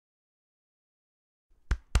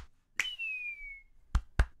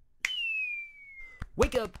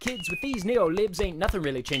Wake up, kids, with these neolibs ain't nothing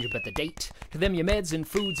really changing but the date. To them, your meds and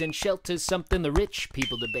foods and shelter's something the rich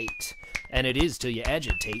people debate. And it is till you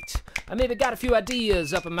agitate. I maybe got a few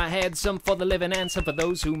ideas up in my head, some for the living and some for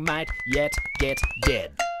those who might yet get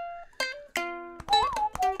dead.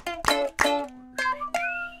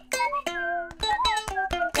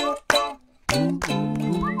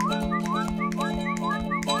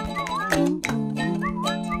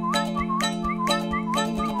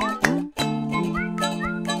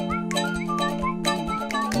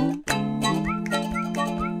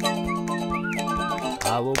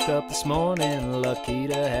 I woke up this morning, lucky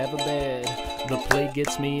to have a bed. The plague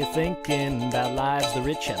gets me a-thinkin' about lives the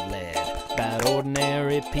rich have led, about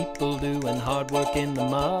ordinary people doing hard work in the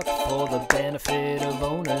muck for the benefit of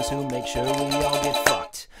owners who make sure we all get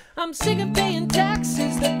fucked. I'm sick of paying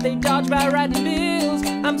taxes that they dodge by writing bills.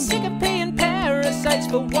 I'm sick of paying parasites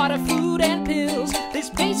for water, food, and pills. This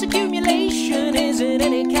base accumulation isn't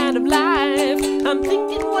any kind of life. I'm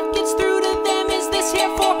thinking what gets through to them is this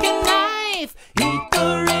here fork and knife. Eat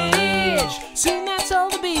the rich, soon that's all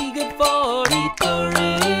to be good for. Eat the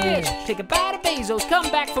rich, take a bite of Bezos, come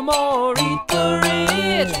back for more. Eat the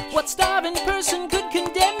rich, what starving person could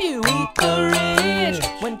condemn you? Eat the rich,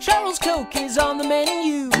 when Charles Coke is on the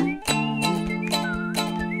menu.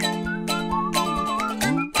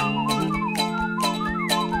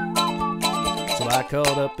 So I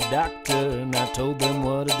called up the doctor and I told them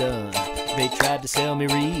what I'd done. They tried to sell me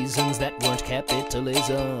reasons that weren't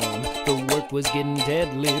capitalism. The work was getting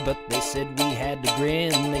deadly, but they said we had to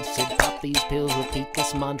grin. They said pop these pills, repeat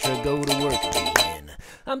this mantra, go to work to win.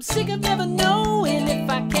 I'm sick of never knowing if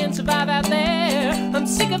I can survive out there. I'm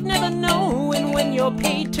sick of never knowing when you're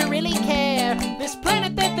paid to really care. This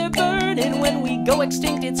planet that they're burning, when we go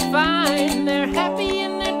extinct it's fine. They're happy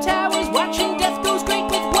in their towers watching death goes great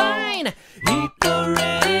with wine. Eat the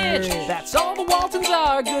rich, that's all the Waltons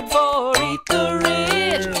are good for. Eat the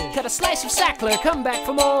rich, cut a slice of Sackler, come back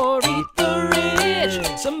for more. Eat the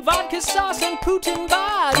rich, some vodka sauce and Putin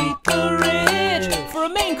bod. Eat the rich, for a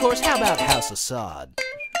main course how about House Assad?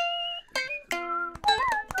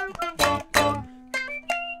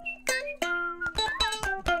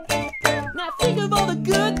 Now think of all the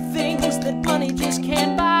good things that money just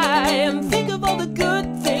can't buy, and think of all the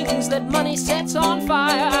good things that money sets on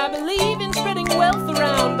fire. I believe in spreading wealth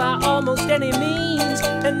around by almost any means,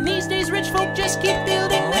 and these days rich folk just keep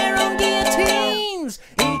building their own guillotines.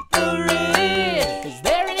 Eat the rich, is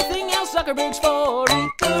there anything else Zuckerberg's for?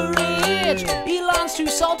 Eat the rich, Elon's too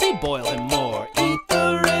salty, boil him more. Eat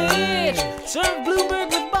the rich, serve Bloomberg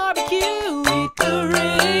with barbecue. Eat the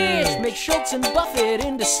rich, make Schultz and Buffett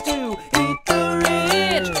into stew. Eat the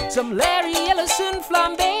rich, some Larry Ellison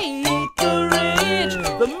flambe. Eat the rich,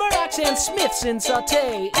 the Murdochs and Smiths in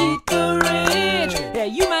saute. Eat the rich, yeah,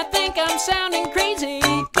 you might think I'm sounding crazy.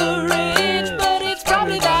 Eat the rich, but it's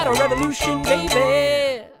probably that or revolution, baby.